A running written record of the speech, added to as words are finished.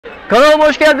Kanalıma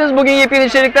hoş geldiniz. Bugün yepyeni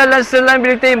içeriklerle sizlerle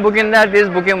birlikteyim. Bugün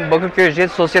neredeyiz? Bugün Bakirköy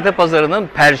Sosyete Pazarı'nın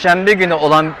Perşembe günü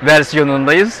olan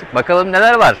versiyonundayız. Bakalım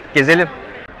neler var. Gezelim.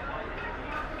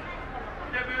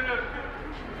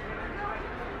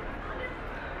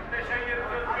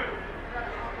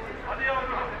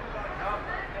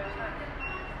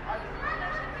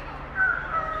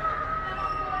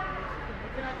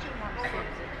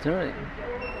 Değil mi?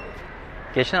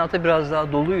 Geçen hafta biraz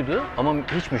daha doluydu ama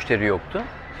hiç müşteri yoktu.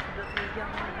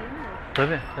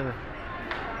 Tabii,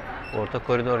 tabii. Orta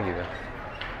koridor gibi.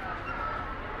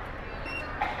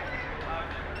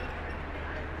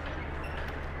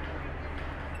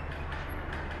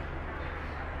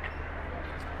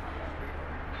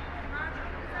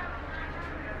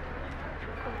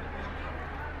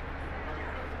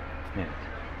 Evet.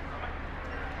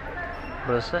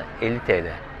 Burası 50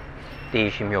 TL.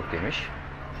 Değişim yok demiş.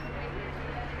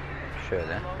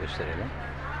 Şöyle gösterelim.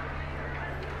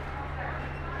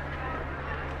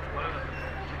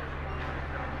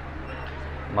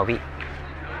 Mavi.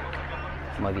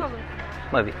 Mavi.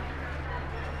 Mavi.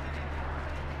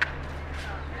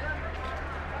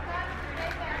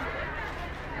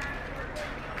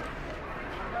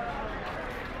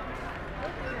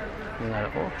 Bunlar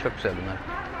çok güzel bunlar.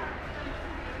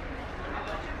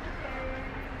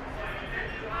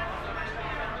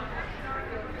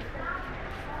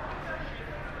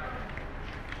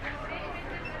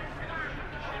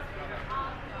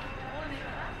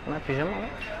 Bunlar pijama mı?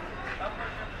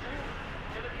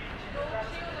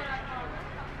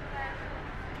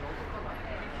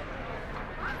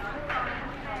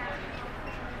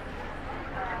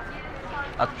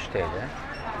 ...60 TL.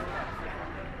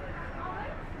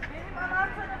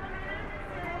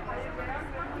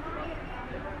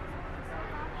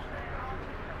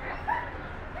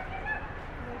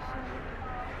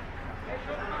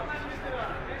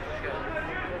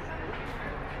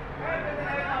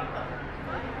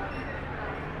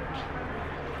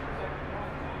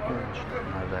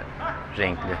 Bunlar da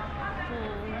renkli.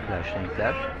 Flash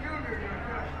renkler.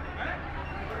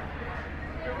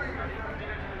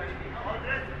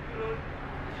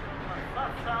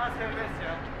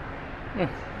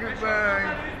 Goodbye.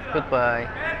 Goodbye.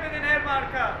 Vermedin her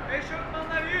marka.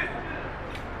 Eşofmanlar 100.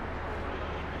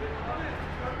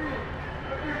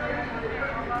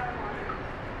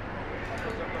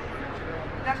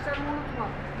 İlaçlarımı unutma.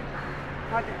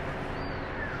 Hadi.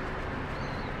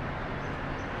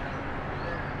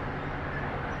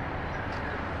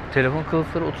 Telefon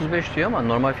kılıfları 35 diyor ama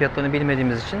normal fiyatlarını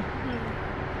bilmediğimiz için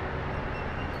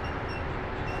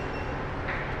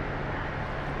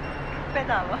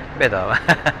Bedava. bedava.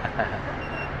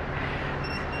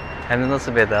 Hem de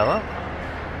nasıl bedava?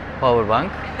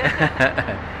 Powerbank,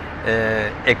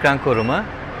 ekran koruma,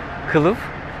 kılıf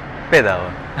bedava.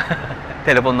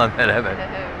 Telefondan beraber.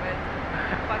 Evet.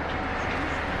 Bak.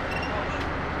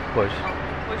 Boş.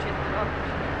 Poşetleri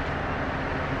atmış.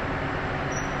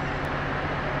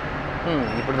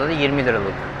 Burada da 20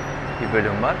 liralık bir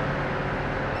bölüm var.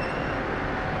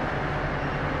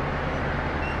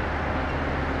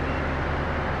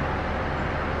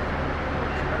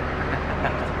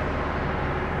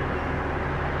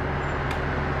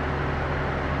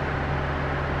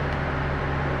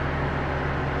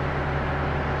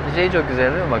 Şey çok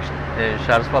güzel değil mi? Bak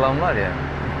şarj falan var ya.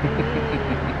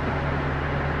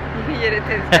 Yere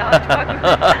tezgah atmak.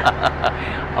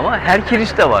 Ama her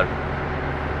kirişte var.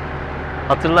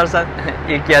 Hatırlarsan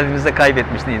ilk geldiğimizde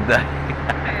kaybetmiştin iddia.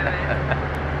 Evet.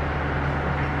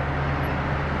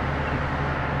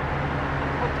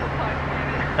 Otopark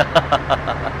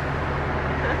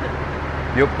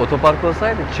yeri. Yok, otopark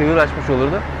olsaydı çığır açmış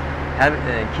olurdu. Her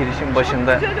kirişin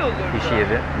başında Çok güzel olurdu. iş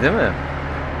yeri, değil mi?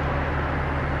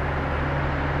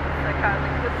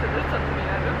 Sakarlıkta sınır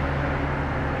tanımıyorum.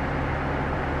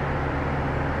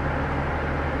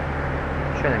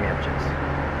 Şöyle mi yapacağız?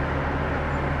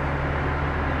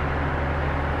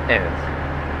 Evet.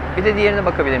 Bir de diğerine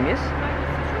bakabilir miyiz?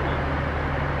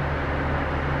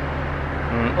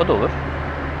 O da olur.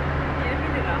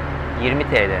 20 lira. 20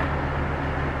 TL.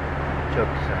 Çok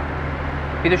güzel.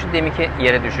 Bir de şu deminki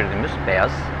yere düşürdüğümüz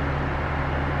beyaz.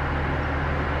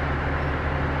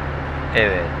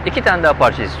 Evet. 2 tane daha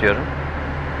parça istiyorum.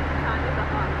 Bir tane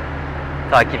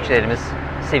daha. Takipçilerimiz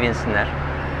sevinsinler.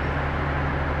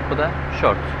 Bu da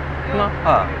short. Yok. Mu?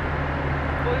 Ha.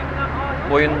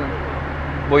 Boyundan yok.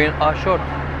 Boyun short. Nasıl şortlu?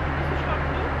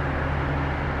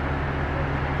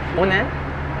 O ne?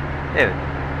 Evet.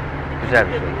 Güzel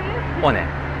bir soru. O ne?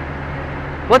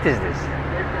 What is this?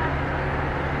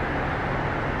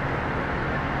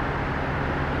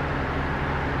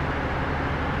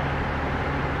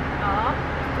 Aa,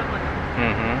 tutamadım. Hı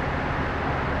hı.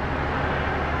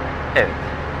 Evet.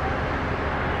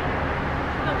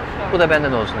 Bu da bu şort. Bu da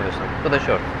benden olsun diyorsun. Bu da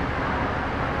şort.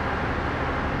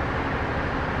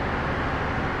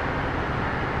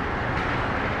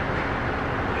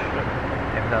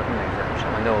 Evladım da güzelmiş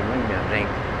ama ne olduğunu bilmiyorum. Renk.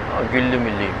 Ama güllü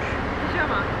müllüymüş.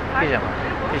 Pijama. Pijama.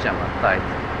 Pijama. Tight.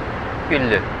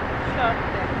 Güllü. Şort.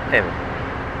 Evet.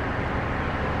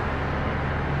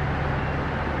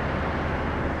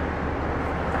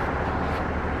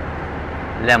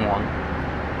 Lemon.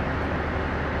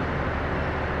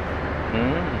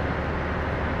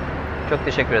 Çok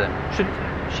teşekkür ederim. Şu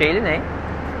şeyli ne?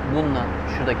 Bundan.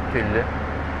 Şuradaki tüllü.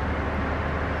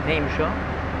 Neymiş o?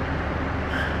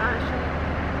 Ben şey...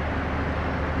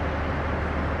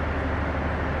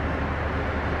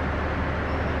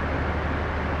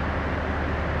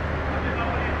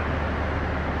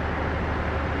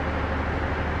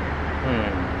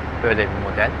 Böyle bir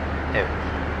model. Evet.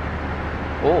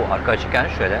 Oo, arka açıkken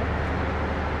şöyle.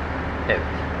 Evet.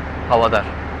 Havadar.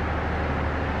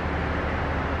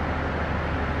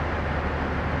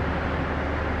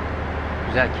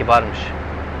 Güzel, kibarmış.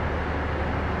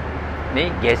 Ne?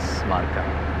 Guess marka.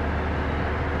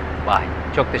 Vay.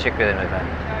 Çok teşekkür ederim efendim.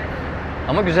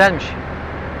 Ama güzelmiş.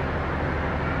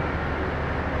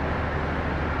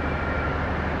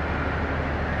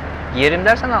 Giyerim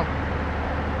dersen al.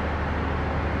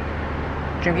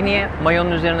 Çünkü niye?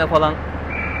 Mayonun üzerine falan.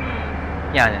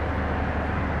 Yani.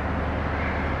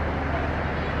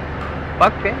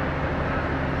 Bak bir.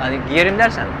 Hani giyerim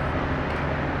dersen.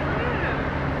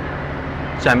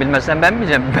 Sen bilmezsen ben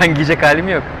bileceğim. Ben giyecek halim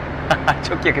yok.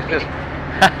 Çok yakışır.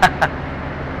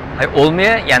 Hayır,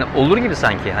 olmaya yani olur gibi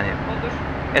sanki hani.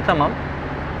 Olur. Tamam.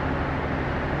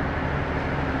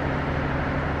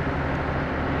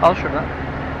 Al şuradan.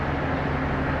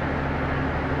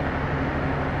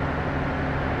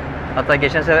 Hatta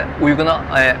geçen sefer uyguna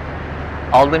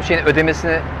aldığım şeyin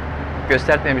ödemesini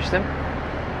göstermemiştim.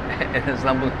 En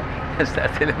azından bunu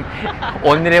göstertelim.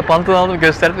 10 liraya pantolon aldım,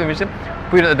 göstermemiştim.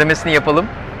 Buyurun ödemesini yapalım.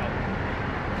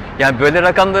 Yani böyle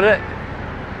rakamları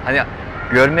hani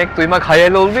görmek, duymak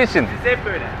hayal olduğu için Biz hep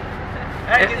böyle.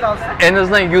 Herkes alsın. en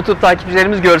azından YouTube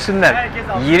takipçilerimiz görsünler. Herkes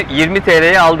alsın. 20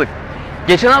 TL'ye aldık.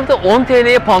 Geçen hafta 10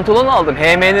 TL'ye pantolon aldım.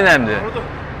 HM'nin hem de. Vurdu.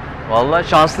 Vallahi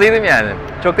şanslıydım yani.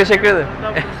 Çok teşekkür ederim.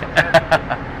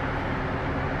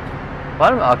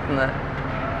 Var mı aklına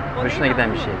hoşuna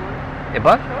giden bir şey?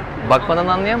 Bak, bakmadan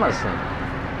anlayamazsın.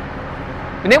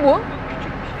 Ne bu?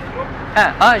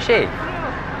 Şey.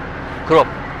 Crop.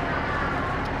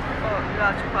 O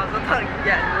birazcık fazla dar gibi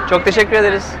geldi. Çok teşekkür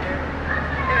ederiz.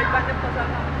 Evet, ben de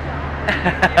pazardan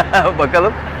alacağım.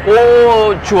 Bakalım.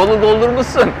 Oo, çuvalı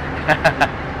doldurmuşsun.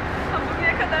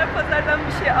 Bugüne kadar pazardan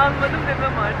bir şey almadım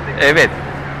demem artık. Evet.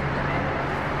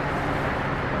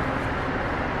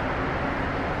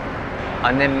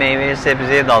 Annem meyveye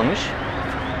sebzeye dalmış.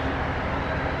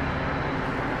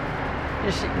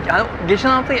 Yani geçen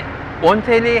hafta 10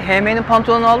 TL'ye HM'nin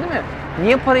pantolonu aldım ya.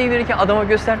 Niye parayı verirken adama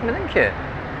göstermedim ki?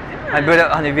 Hani böyle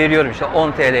hani veriyorum işte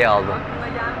 10 TL'ye aldım. Aklına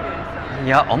gelmiyor insan.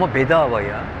 Ya ama bedava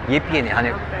ya. Yepyeni.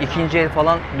 Hani ikinci el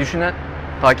falan düşünen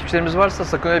takipçilerimiz varsa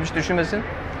sakın öyle bir şey düşünmesin.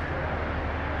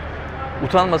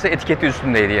 Utanmasa etiketi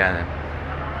üstündeydi yani.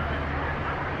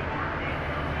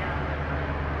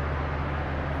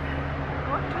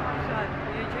 Ama çok güzel.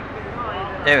 Yiyecek bölümü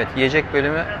ayrı. Evet, yiyecek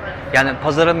bölümü. Yani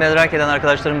pazarı merak eden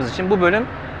arkadaşlarımız için bu bölüm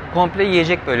komple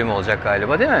yiyecek bölümü olacak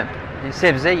galiba, değil mi?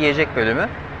 Sebze, yiyecek bölümü.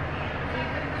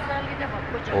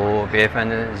 Oo,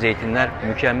 beyefendinin zeytinler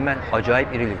mükemmel,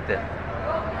 acayip irilikte.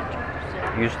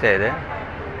 100 TL.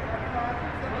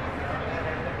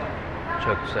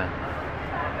 Çok güzel.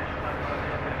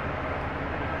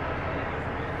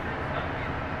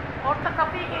 Orta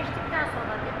kapıyı geçtikten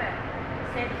sonra değil mi?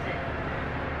 Sebze.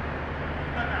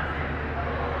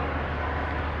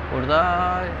 Burada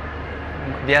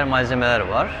diğer malzemeler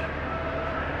var.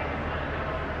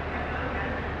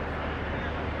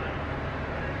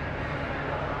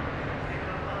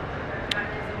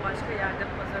 Herkesin başka yerde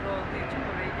pazarı olduğu için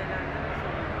buraya gelenler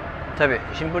oluyor. Tabii,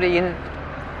 şimdi buraya yeni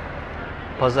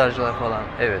pazarcılar falan,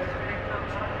 evet.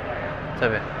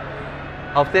 Tabii.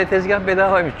 Haftaya tezgah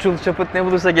bedavaymış. Çul çaput ne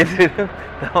bulursa getirelim.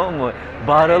 Tamam mı?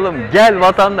 Bağıralım. Gel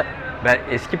vatandaş. Ben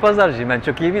eski pazarcıyım. Ben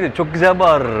çok iyi bilirim. Çok güzel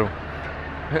bağırırım.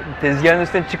 Tezgahın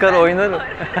üstüne çıkar oynarım.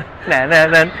 Ne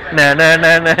ne ne ne ne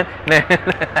ne ne ne.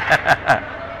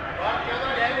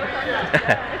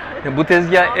 Bu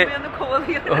tezgah Almayanı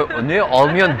kovalıyor. ne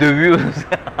almayan dövüyoruz.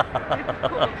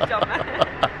 Kovalayacağım ben.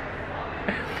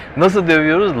 Nasıl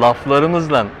dövüyoruz?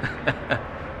 Laflarımızla.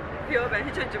 Yok, ben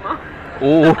hiç acımam.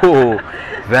 Oo,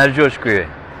 ver coşkuyu.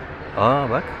 Aa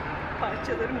bak.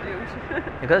 Parçalarım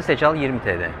diyormuşum. Ne kadar seçal 20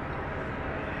 TL.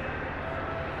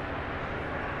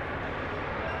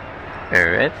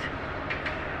 Evet.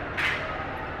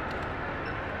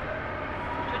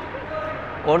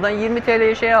 Oradan 20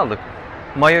 TL'ye şey aldık.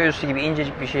 Mayo üstü gibi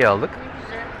incecik bir şey aldık. Ne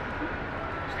güzel.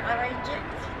 İşte arayınca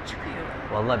çıkıyor.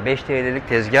 Vallahi 5 TL'lik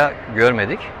tezgah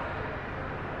görmedik.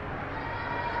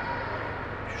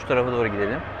 Şu tarafa doğru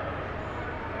gidelim.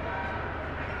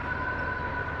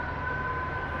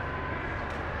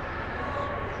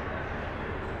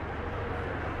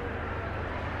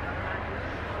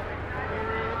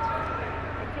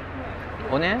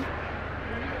 O ne?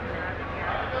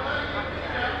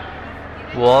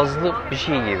 Boğazlı bir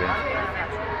şey gibi.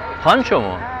 Panço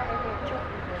mu? Ha evet çok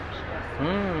güzel bir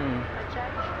şey.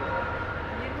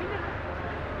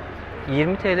 Açar.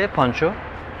 20 TL panço.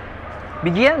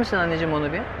 Bir giyer misin anneciğim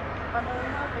onu bir? Bana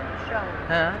olmaz da şu an.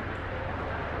 He.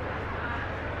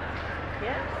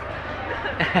 Ya.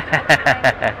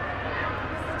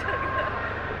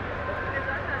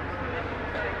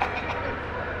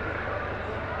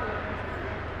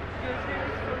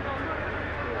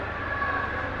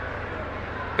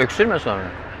 Öksürme sonra.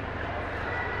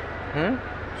 Hı?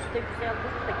 Üstte güzel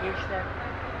durur da gençler.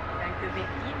 Ben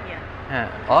göbekliyim ya. He.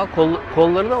 Aa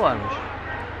kolları da varmış.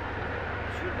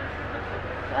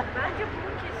 Bence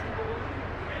bunun kesin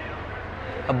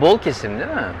Ha, bol kesim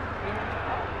değil mi?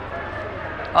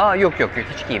 Aa yok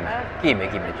hiç giyme. Giyme.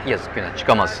 Yazık günah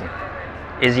çıkamazsın.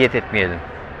 Eziyet etmeyelim.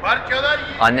 Parçalar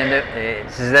Annem de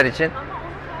sizler için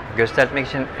göstermek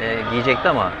için giyecekti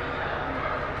ama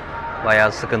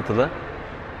bayağı sıkıntılı.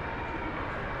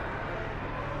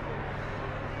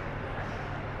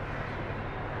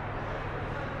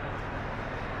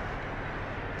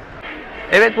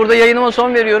 Evet, burada yayınıma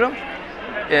son veriyorum.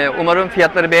 Umarım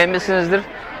fiyatları beğenmişsinizdir.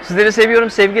 Sizleri seviyorum.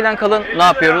 Sevgiyle kalın. Ne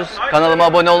yapıyoruz? Kanalıma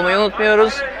abone olmayı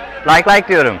unutmuyoruz. Like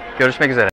diyorum. Görüşmek üzere.